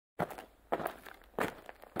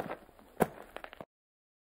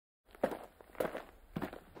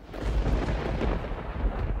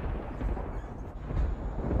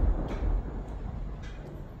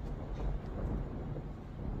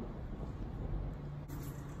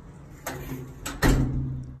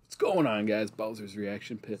going on, guys? Bowser's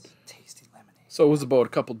Reaction Pit. Tasty lemonade. So it was about a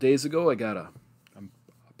couple days ago. I got a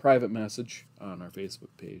private message on our Facebook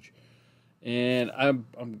page, and I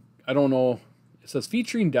don't know. It says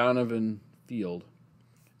featuring Donovan Field.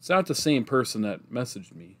 It's not the same person that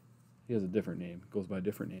messaged me. He has a different name. Goes by a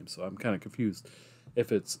different name. So I'm kind of confused.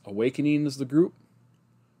 If it's Awakening is the group,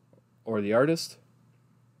 or the artist,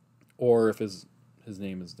 or if his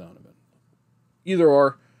name is Donovan. Either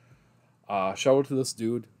or. Shout out to this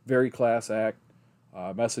dude. Very class act.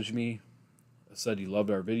 Messaged me. Said he loved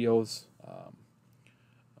our videos.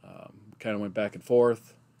 Kind of went back and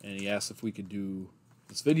forth. And he asked if we could do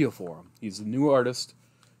this video for him. He's a new artist.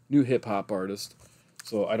 New hip-hop artist.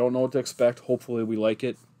 So I don't know what to expect. Hopefully we like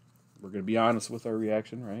it. We're going to be honest with our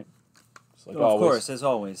reaction, right? Like of course, as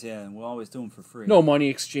always, yeah. We'll always do them for free. No money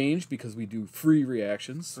exchange because we do free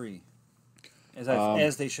reactions. Free.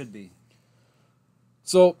 As they should be.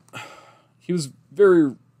 So he was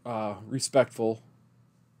very respectful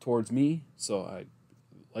towards me. So I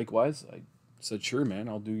said, sure, man,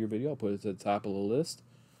 I'll do your video. I'll put it at the top of the list.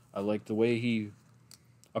 I like the way he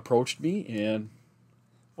approached me, and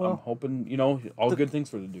I'm hoping, all good things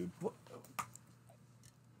for the dude.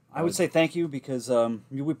 I would say thank you because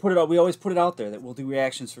we put it out. We always put it out there that we'll do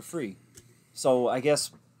reactions for free. So I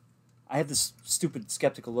guess I had this stupid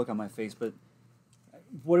skeptical look on my face, but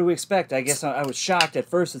what do we expect? I guess I was shocked at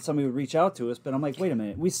first that somebody would reach out to us, but I'm like, wait a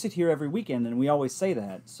minute, we sit here every weekend and we always say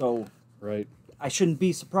that, so right. I shouldn't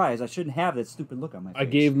be surprised. I shouldn't have that stupid look on my face. I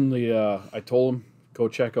gave him I told him go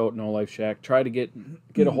check out No Life Shack. Try to get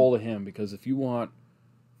a hold of him because if you want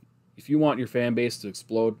your fan base to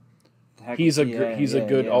explode. He's a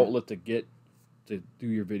good outlet to do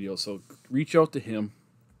your video. So reach out to him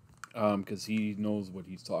because he knows what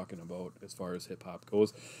he's talking about as far as hip hop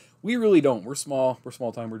goes. We really don't. We're small. We're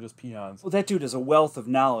small time. We're just peons. Well, that dude is a wealth of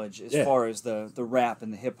knowledge as far as the rap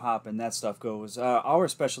and the hip hop and that stuff goes. Our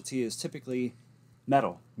specialty is typically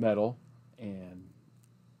metal. Metal and.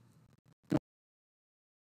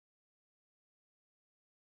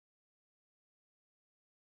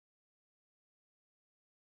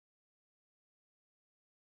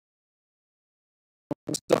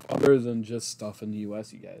 Stuff other than just stuff in the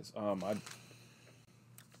U.S., you guys. I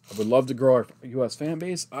would love to grow our U.S. fan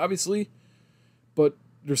base, obviously, but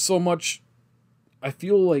there's so much. I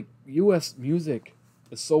feel like U.S. music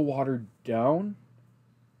is so watered down.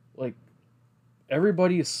 Like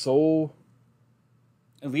everybody is so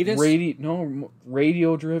elitist,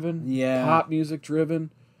 radio driven, pop music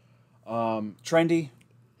driven, trendy.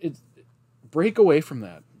 Break away from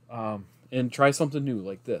that. And try something new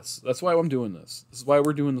like this. That's why I'm doing this. This is why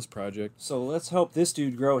we're doing this project. So let's hope this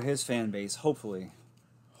dude grow his fan base, hopefully.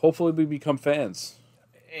 Hopefully we become fans.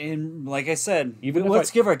 And like I said,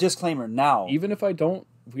 let's give our disclaimer now. Even if we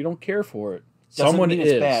don't care for it, doesn't mean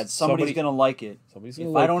it's bad. Somebody's going to like it.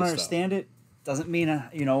 If I don't understand it, doesn't mean,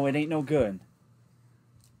 it ain't no good.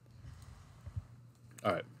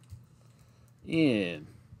 All right. In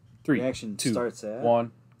 3, Reaction 2, starts at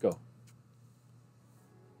 1, go.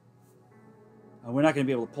 We're not going to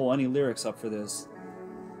be able to pull any lyrics up for this.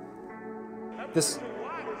 It's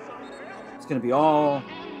going to be all...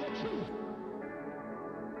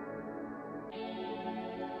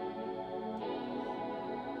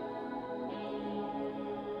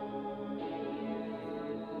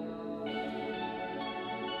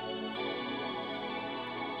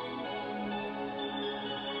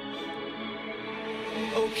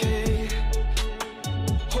 Okay.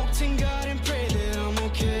 Hope to God and pray that I'm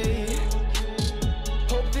okay.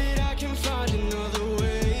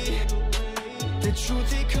 The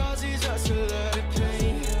truth, it causes us a lot of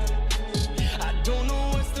pain. I don't know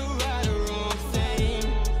what's the right or wrong thing.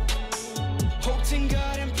 Hope to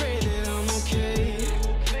God and pray that I'm okay.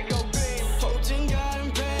 Hope to God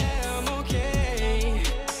and pray I'm okay.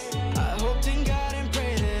 I hope to God and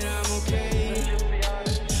pray that I'm okay.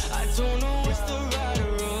 I don't know what's the right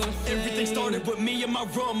or wrong thing. Everything started with me in my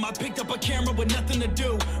room. I picked up a camera with nothing to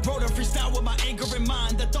do. Wrote a freestyle with my anger in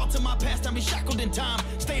mind. The thoughts of my past had me shackled in time.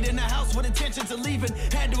 Stayed in the house with intentions of leaving.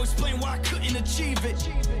 Had to explain why I couldn't achieve it.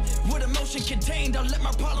 With emotion contained, I let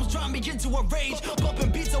my problems drive me into a rage.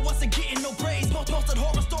 Bumping beats, I wasn't getting no praise. Posted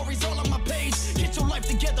horror stories all on my page. Get your life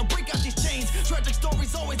together, break out these chains. Tragic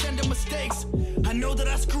stories always end in mistakes. I know that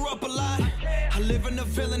I screw up a lot. I live in a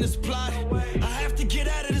villainous plot. I have to get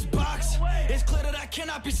out of this box. It's clear that I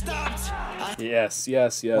cannot be stopped. Yes.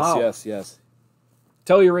 Wow. Yes.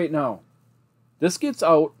 Tell you right now, this gets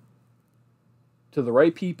out to the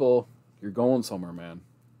right people, you're going somewhere, man.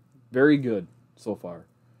 Very good so far.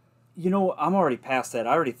 I'm already past that.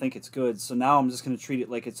 I already think it's good. So now I'm just going to treat it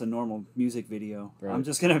like it's a normal music video. Right. I'm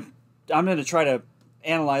going to try to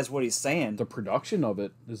analyze what he's saying. The production of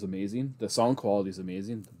it is amazing. The sound quality is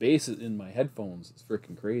amazing. The bass in my headphones is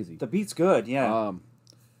freaking crazy. The beat's good, yeah.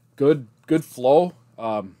 Good flow.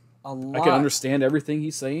 A lot. I can understand everything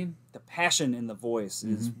he's saying. The passion in the voice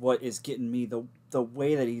is what is getting me. The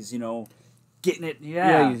way that he's, getting it.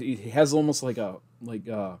 Yeah, he has almost like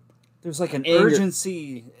there's like an anger.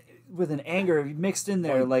 Urgency with an anger mixed in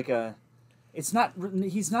there, he's not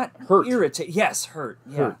hurt. irritated. Yes, hurt.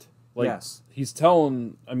 Yeah. Hurt. Yes. He's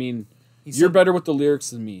telling. I mean, He you're said- better with the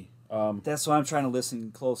lyrics than me. That's why I'm trying to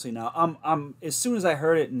listen closely now. I'm as soon as I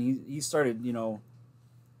heard it and he started,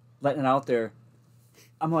 letting it out there,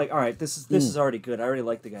 I'm like, all right, this is already good. I already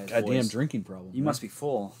like the guy's Goddamn voice. drinking problem. You must be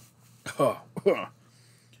full.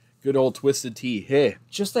 Good old Twisted Tea. Hey,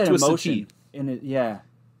 Just that Twisted emotion Tea. in it. Yeah.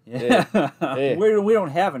 Hey. Hey. We don't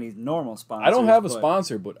have any normal sponsors. I don't have a but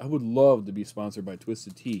sponsor, but I would love to be sponsored by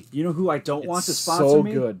Twisted Tea. You know who I don't want to It's sponsor so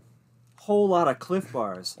me? good. Whole lot of Cliff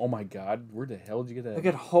Bars. Oh my God, where the hell did you get that? I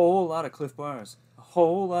get a whole lot of Cliff Bars. A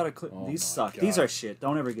whole lot of Cliff. Oh These my suck. God. These are shit.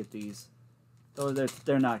 Don't ever get these.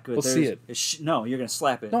 They're not good. Let's see it. No, you're gonna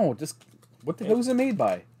slap it. No, just what the hell is it made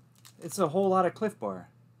by? It's a whole lot of Cliff Bar.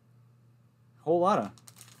 Whole lot of.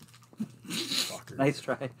 Fucker. Nice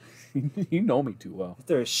try. You know me too well. If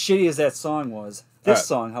they're as shitty as that song was, this All right.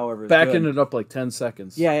 song, however, is Backing good. it up like 10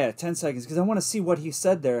 seconds. Yeah, 10 seconds, because I want to see what he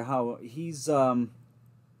said there. How he's hard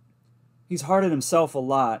on himself a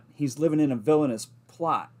lot. He's living in a villainous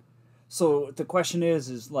plot. So the question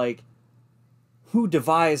is like, who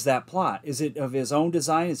devised that plot? Is it of his own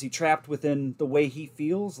design? Is he trapped within the way he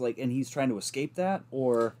feels, and he's trying to escape that,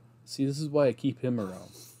 or? See, this is why I keep him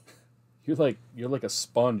around. You're like a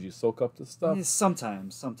sponge. You soak up this stuff.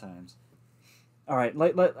 Sometimes. All right,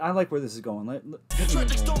 I like where this is going.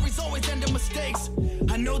 Tragic stories always end in mistakes.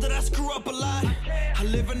 I know that I screw up a lot. I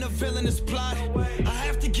live in a villainous plot. I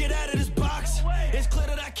have to get out of this box. It's clear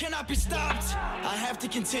that I cannot be stopped. I have to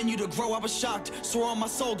continue to grow. I was shocked. Swore on my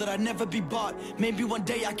soul that I'd never be bought. Maybe one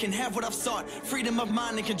day I can have what I've sought. Freedom of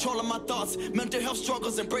mind and control of my thoughts. Mental health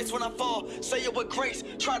struggles embrace when I fall. Say it with grace.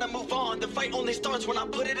 Try to move on. The fight only starts when I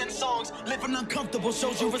put it in songs. Living uncomfortable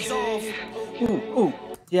shows you resolve. Ooh.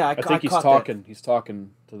 Yeah, I think he's caught talking. that. He's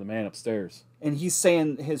talking to the man upstairs. And he's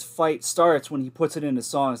saying his fight starts when he puts it into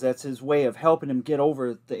songs. That's his way of helping him get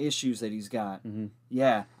over the issues that he's got. Mm-hmm.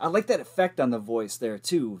 Yeah, I like that effect on the voice there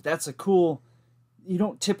too. That's a cool. You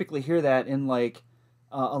don't typically hear that in like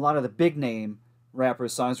a lot of the big name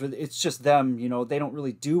rappers' songs where it's just them. They don't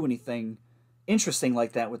really do anything interesting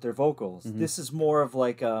like that with their vocals. Mm-hmm. This is more of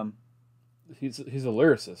like he's a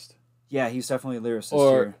lyricist. Yeah, he's definitely a lyricist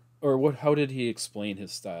here. Or what? How did he explain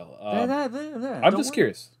his style? There. I'm just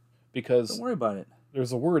curious because don't worry about it.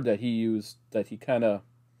 There's a word that he used that he kind of.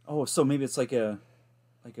 Oh, so maybe it's like a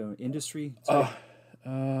industry.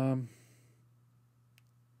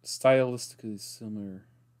 Stylistically similar.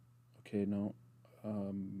 Okay, no.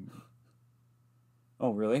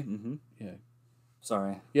 Oh, really? Mm-hmm. Yeah.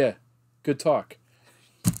 Sorry. Yeah. Good talk.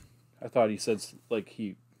 I thought he said like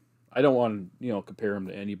he. I don't want to, compare him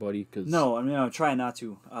to anybody because no, I mean I'm trying not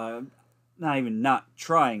to. Not even not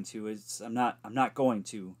trying to. I'm not going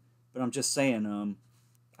to. But I'm just saying.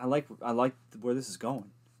 I like where this is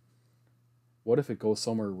going. What if it goes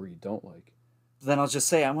somewhere where you don't like? Then I'll just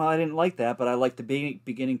say, well, I didn't like that, but I like the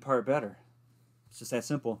beginning part better. It's just that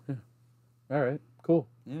simple. Yeah. All right. Cool.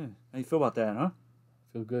 Yeah. How you feel about that, huh?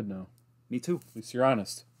 Feel good now. Me too. At least you're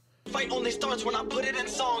honest. Fight only starts when I put it in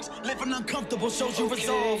songs. Living uncomfortable shows you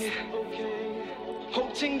resolve.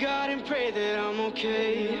 Hope in God and pray that I'm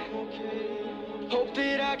okay. Hope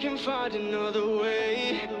that I can find another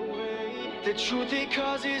way. The truth, it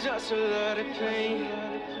causes us a lot of pain.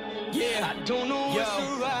 Yeah, I don't know what's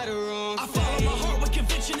Yo. the right or wrong I follow my heart with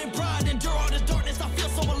conviction and pride. Endure all this darkness, I feel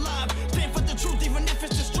so alive. Stand for the truth, even if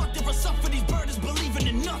it's destructive. I suffer these burdens, believing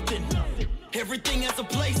in nothing. Everything has a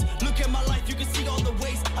place. Look at my life, you can see all the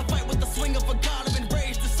ways. I fight with the swing of a god of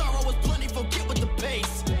enraged. The sorrow is plenty, forget with the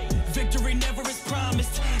pace. Victory never is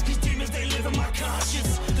promised. These demons, they live in my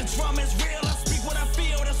conscience. The trauma is real, I speak what I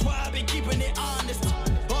feel. That's why I've been keeping it honest.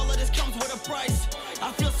 All of this comes with a price.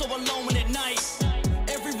 I feel so alone at night.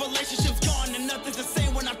 Every relationship's gone and nothing's the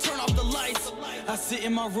same when I turn off the lights. I sit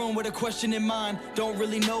in my room with a question in mind. Don't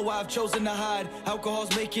really know why I've chosen to hide.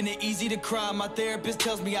 Alcohol's making it easy to cry. My therapist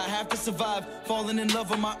tells me I have to survive. Falling in love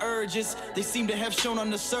with my urges, they seem to have shown on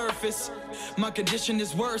the surface. My condition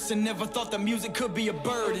is worse and never thought that music could be a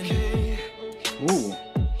burden. Ooh.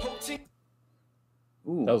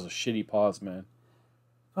 Ooh. That was a shitty pause, man.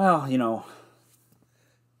 Well,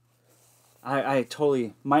 I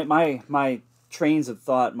totally my trains of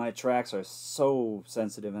thought, my tracks are so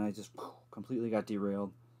sensitive, and I just completely got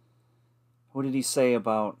derailed. What did he say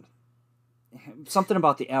about something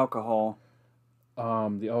about the alcohol?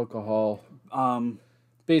 The alcohol Um,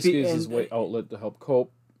 basically is and- his way outlet to help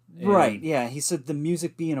cope. right. And- Yeah. He said the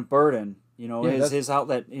music being a burden. You know, Yeah, his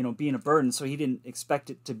outlet. You know, being a burden. So he didn't expect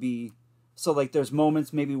it to be. So like, there's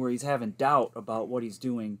moments maybe where he's having doubt about what he's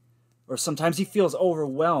doing, or sometimes he feels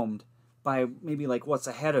overwhelmed by maybe like what's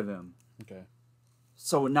ahead of him. Okay.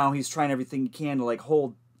 So now he's trying everything he can to like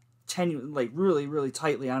hold really, really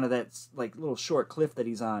tightly onto that like little short cliff that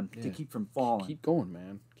he's on to Yeah. keep from falling. Keep going,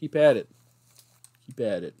 man. Keep at it. Keep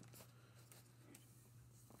at it.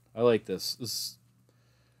 I like this. This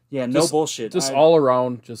Yeah, no just- bullshit. Just all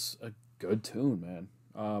around, just a good tune, man.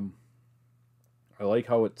 I like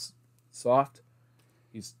how it's soft.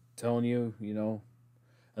 He's telling you, you know,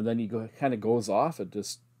 and then he kind of goes off and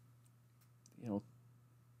just, you know,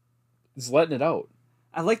 he's letting it out.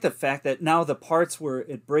 I like the fact that now the parts where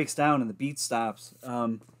it breaks down and the beat stops,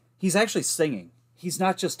 he's actually singing. He's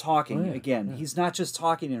not just talking. Oh, yeah, Again, yeah. he's not just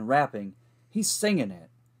talking and rapping. He's singing it,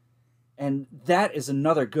 and that is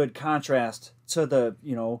another good contrast to the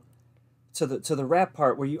to the rap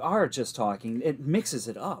part where you are just talking. It mixes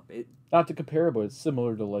it up. It Not to compare, but it's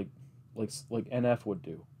similar to like NF would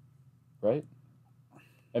do, right?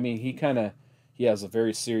 I mean, he has a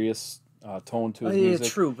very serious tone to his yeah, music.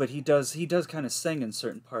 true, but he does kind of sing in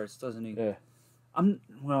certain parts, doesn't he? Yeah.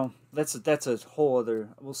 Well, that's a whole other.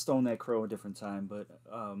 We'll stone that crow a different time, but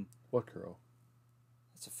What crow?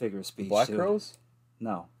 it's a figure of speech. Black too. crows?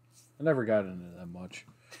 No. I never got into that much.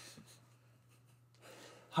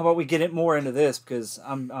 How about we get it more into this because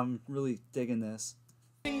I'm really digging this.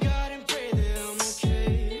 Thank God and pray that I'm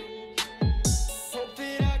okay. Hope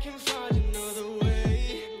that I can find another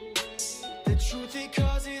way. The truth, it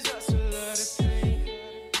causes us a lot of pain.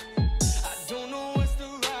 I don't know what's the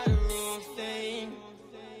right or wrong thing.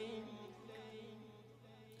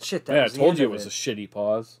 Shit, that Yeah, I was the told end you it of was a shitty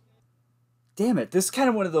pause. Damn it! This is kind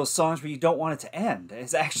of one of those songs where you don't want it to end.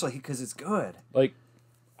 It's actually because it's good. Like,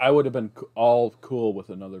 I would have been all cool with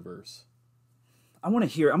another verse. I want to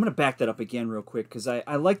hear. I'm going to back that up again real quick because I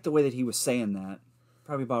like the way that he was saying that.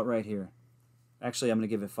 Probably about right here. Actually, I'm going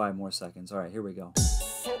to give it 5 more seconds. All right, here we go.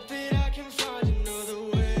 Hope that I can find another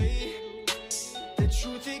way. The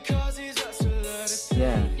truth, it causes us a lot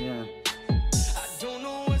of pain. Yeah. I don't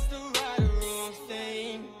know what's the right or wrong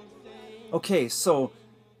thing. Okay, so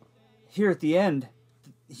here at the end,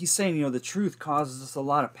 he's saying, the truth causes us a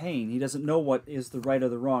lot of pain. He doesn't know what is the right or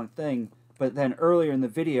the wrong thing. But then earlier in the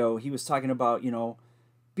video, he was talking about,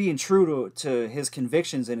 being true to his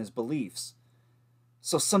convictions and his beliefs.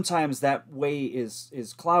 So sometimes that way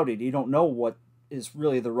is clouded. You don't know what is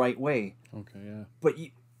really the right way. Okay, yeah. But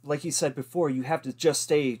like you said before, you have to just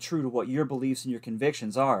stay true to what your beliefs and your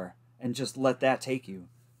convictions are and just let that take you.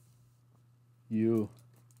 You.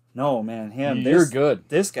 No, man, him. You're good.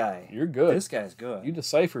 This guy. You're good. This guy's good. You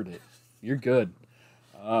deciphered it. You're good.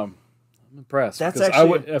 I'm impressed. That's because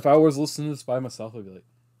actually- if I was listening to this by myself, I'd be like,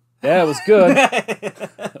 yeah, it was good.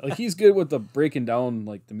 Like, he's good with the breaking down,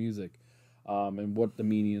 like, the music and what the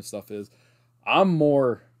meaning and stuff is. I'm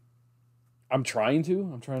trying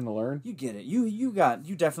to learn. You get it. You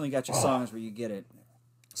definitely got your songs where you get it.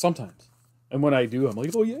 Sometimes. And when I do, I'm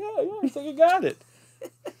like, oh, yeah, I think I got it.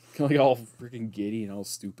 Like, all freaking giddy and all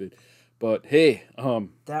stupid. But, hey,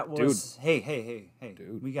 That was hey.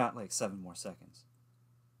 Dude. We got like 7 more seconds.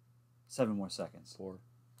 7 more seconds. 4,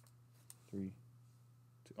 3, 2.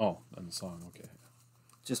 Oh, and the song, okay.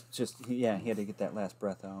 He had to get that last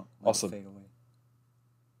breath out. Let it Also- fade away.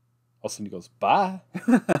 All of a sudden he goes, bye.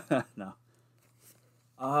 No.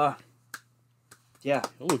 Yeah.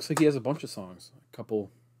 It looks like he has a bunch of songs. A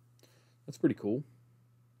couple. That's pretty cool.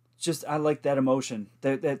 Just I like that emotion.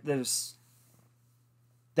 That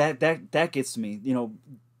gets to me.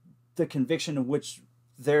 The conviction of which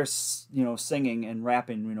they're singing and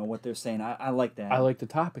rapping. What they're saying. I like that. I like the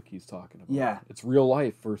topic he's talking about. Yeah. It's real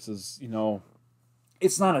life versus,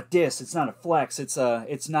 It's not a diss. It's not a flex.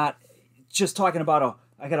 It's not just talking about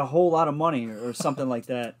I got a whole lot of money or something like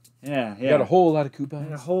that. Yeah. you got a whole lot of I got a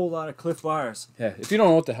coupons. whole lot of Cliff Bars. Yeah. If you don't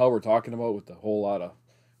know what the hell we're talking about with the whole lot of,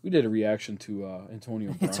 we did a reaction to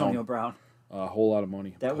Antonio Brown. Antonio Brown. A whole lot of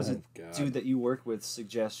money. That was Oh, a God. dude that you worked with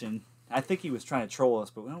suggestion. I think he was trying to troll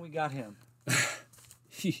us, but we got him.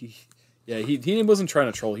 Yeah, he wasn't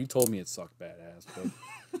trying to troll. He told me it sucked badass.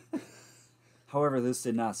 But However, this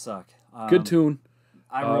did not suck. good tune.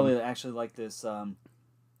 I really actually like this. I'm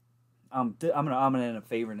gonna end up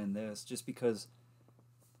favoring in this just because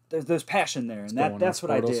there's passion there, and that's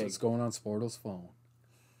what I dig. It's going on Sportle's phone.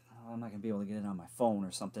 I'm not gonna be able to get it on my phone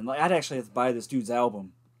or something. Like I'd actually have to buy this dude's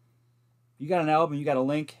album. You got an album? You got a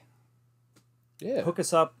link? Yeah. Hook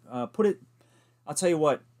us up. Put it I'll tell you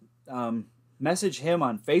what. Message him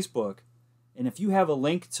on Facebook, and if you have a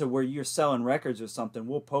link to where you're selling records or something,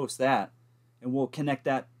 we'll post that, and we'll connect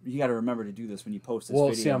that. You got to remember to do this when you post this video.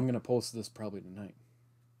 Well, see, I'm going to post this probably tonight.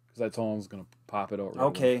 Because I told him I was going to pop it out right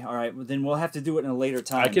Okay, away. all right. Well, then we'll have to do it in a later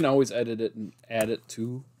time. I can always edit it and add it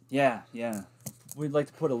too. Yeah, yeah. We'd like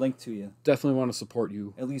to put a link to you. Definitely want to support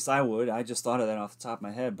you. At least I would. I just thought of that off the top of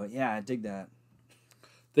my head. But yeah, I dig that.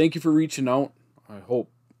 Thank you for reaching out. I hope,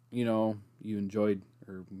 you enjoyed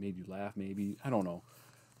or made you laugh maybe. I don't know.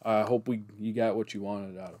 I hope you got what you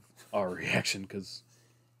wanted out of our reaction because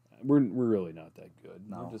we're really not that good.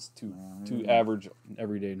 No. We're just two average,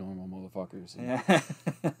 everyday, normal motherfuckers. And,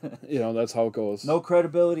 Yeah. that's how it goes. No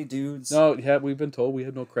credibility, dudes. No, yeah, we've been told we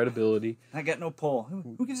have no credibility. I got no pull.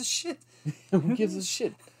 Who gives a shit? Who gives a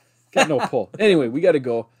shit? Got no pull. Anyway, we got to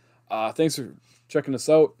go. Thanks for checking us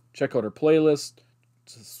out. Check out our playlist.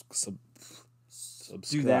 Subscribe.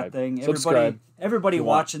 Do that thing. Subscribe. Everybody You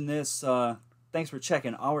want. watching this, thanks for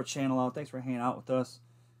checking our channel out. Thanks for hanging out with us.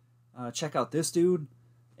 Check out this dude.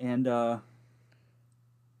 And, okay,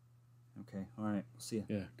 all right. See ya.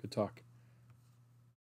 Yeah, good talk.